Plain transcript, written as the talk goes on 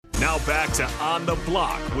Now back to On the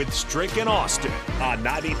Block with Strick and Austin on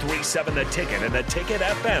 93.7 The Ticket and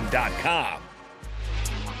theticketfm.com.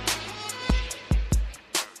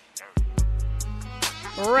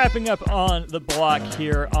 Wrapping up On the Block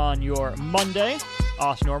here on your Monday.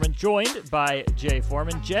 Austin Norman joined by Jay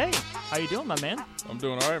Foreman. Jay, how you doing, my man? I'm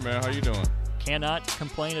doing all right, man. How you doing? Cannot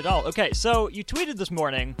complain at all. Okay, so you tweeted this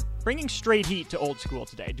morning, bringing straight heat to Old School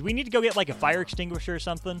today. Do we need to go get like a fire extinguisher or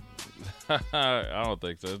something? I don't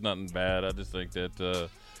think so. It's nothing bad. I just think that, people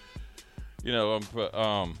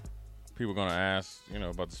are going to ask,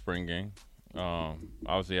 about the spring game.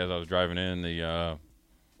 Obviously, as I was driving in, the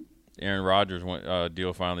Aaron Rodgers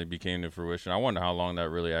deal finally became to fruition. I wonder how long that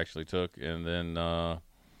really actually took. And then,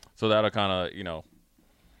 so that'll kind of,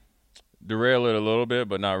 derail it a little bit,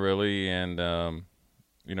 but not really. And,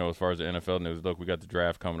 as far as the NFL news, look, we got the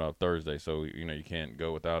draft coming up Thursday, so, you can't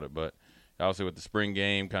go without it. But obviously with the spring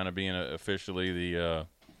game kind of being officially the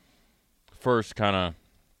first kind of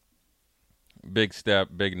big step,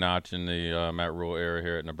 big notch in the Matt Rule era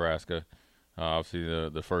here at Nebraska, obviously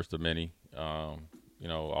the first of many. All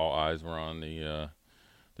eyes were on the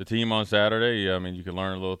team on Saturday. I mean, you can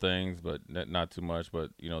learn little things, but not too much.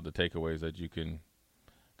 But, the takeaways that you can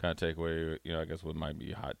kind of take away, I guess what might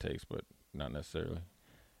be hot takes, but not necessarily.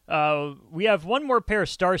 We have one more pair of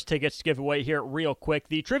Stars tickets to give away here real quick.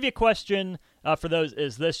 The trivia question for those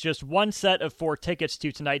is this: just one set of 4 tickets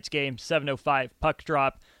to tonight's game, 7:05 puck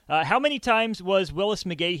drop. How many times was Willis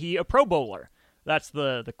McGahee a Pro Bowler? That's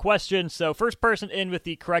the question. So first person in with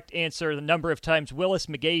the correct answer, the number of times Willis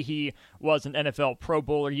McGahee was an NFL Pro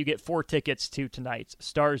Bowler, you get 4 tickets to tonight's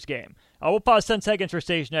Stars game. We'll pause 10 seconds for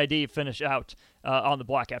station ID, finish out on the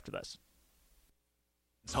block after this.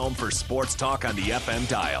 It's home for sports talk on the FM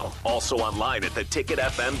dial. Also online at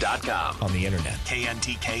theticketfm.com. On the internet.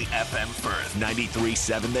 KNTK FM Firth,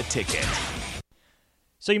 93.7 The Ticket.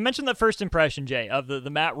 So you mentioned the first impression, Jay, of the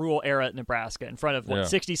Matt Rule era at Nebraska in front of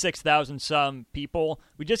 66,000 some people.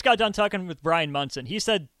 We just got done talking with Brian Munson. He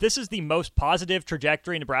said this is the most positive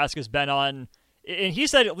trajectory Nebraska's been on, and he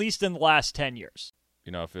said at least in the last 10 years.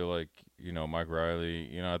 I feel like, Mike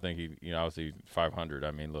Riley, I think he, obviously 500.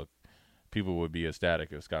 I mean, look, people would be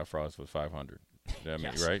ecstatic if Scott Frost was 500.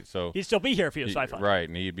 Yes. Right? So he'd still be here if he was 500. Right,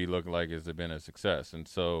 and he'd be looking like it's been a success. And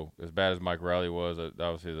so as bad as Mike Riley was,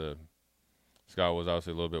 obviously Scott was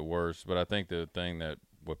obviously a little bit worse, but I think the thing that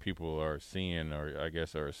what people are seeing, or I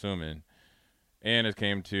guess are assuming, and it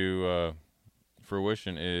came to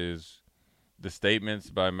fruition, is the statements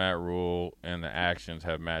by Matt Rule and the actions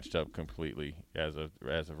have matched up completely as of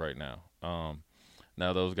right now.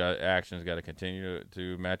 Now those actions got to continue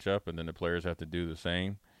to match up, and then the players have to do the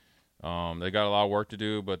same. They got a lot of work to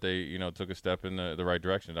do, but they took a step in the right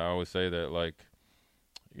direction. I always say that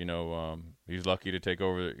he's lucky to take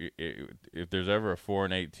over. If there's ever a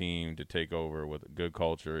 4-8 team to take over with a good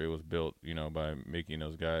culture, it was built, by making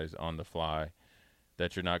those guys on the fly.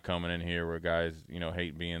 That you're not coming in here where guys,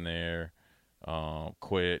 hate being there,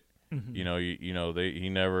 quit. Mm-hmm. He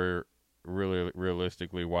never really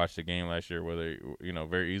realistically watched the game last year where they,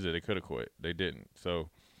 very easily they could have quit. They didn't.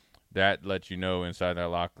 So that lets inside that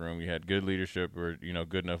locker room you had good leadership, or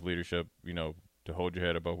good enough leadership, to hold your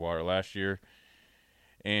head above water last year.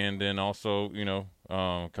 And then also,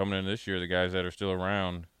 coming in this year, the guys that are still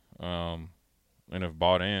around and have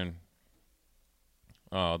bought in,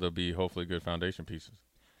 they'll be hopefully good foundation pieces.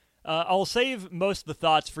 I'll save most of the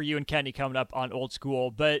thoughts for you and Kenny coming up on Old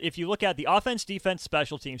School, but if you look at the offense, defense,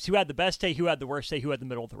 special teams, who had the best day, who had the worst day, who had the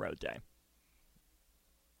middle-of-the-road day?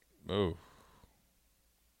 Oh.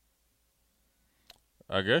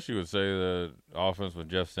 I guess you would say the offense with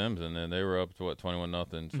Jeff Sims, and then they were up to,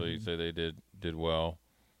 21-0, so you'd say they did well.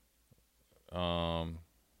 I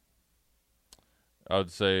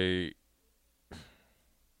would say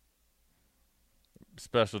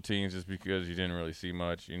special teams, just because you didn't really see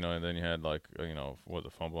much, and then you had was a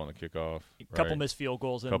fumble on the kickoff, a couple missed field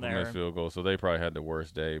goals in there. Couple missed field goals, so they probably had the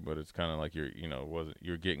worst day. But it's kind of like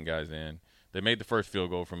you're getting guys in. They made the first field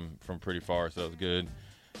goal from pretty far, so it was good.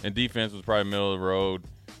 And defense was probably middle of the road,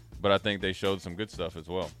 but I think they showed some good stuff as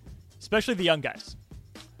well, especially the young guys.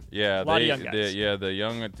 Yeah, a lot of young guys.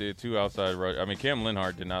 The 2 outside rush. I mean, Cam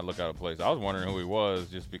Linhart did not look out of place. I was wondering who he was,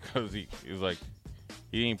 just because he was like,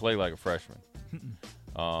 he didn't play like a freshman.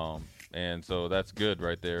 And so that's good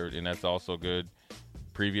right there, and that's also good.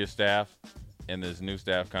 Previous staff and this new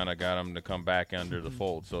staff kind of got him to come back under the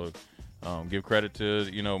fold. So give credit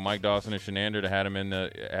to Mike Dawson and Shenander to had him in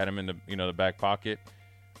the back pocket.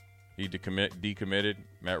 He decommitted.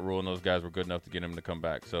 Matt Rule and those guys were good enough to get him to come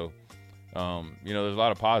back. So. There's a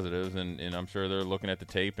lot of positives, and I'm sure they're looking at the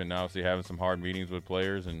tape and obviously having some hard meetings with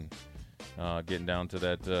players and getting down to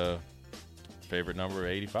that favorite number,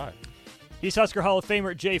 85. East Husker Hall of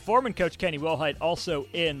Famer Jay Foreman, Coach Kenny Wilhite, also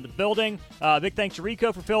in the building. Big thanks to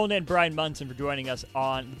Rico for filling in, Brian Munson for joining us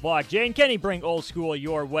on the block. Jay and Kenny bring old school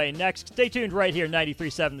your way next. Stay tuned right here,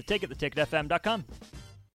 93.7 The Ticket, theticketfm.com.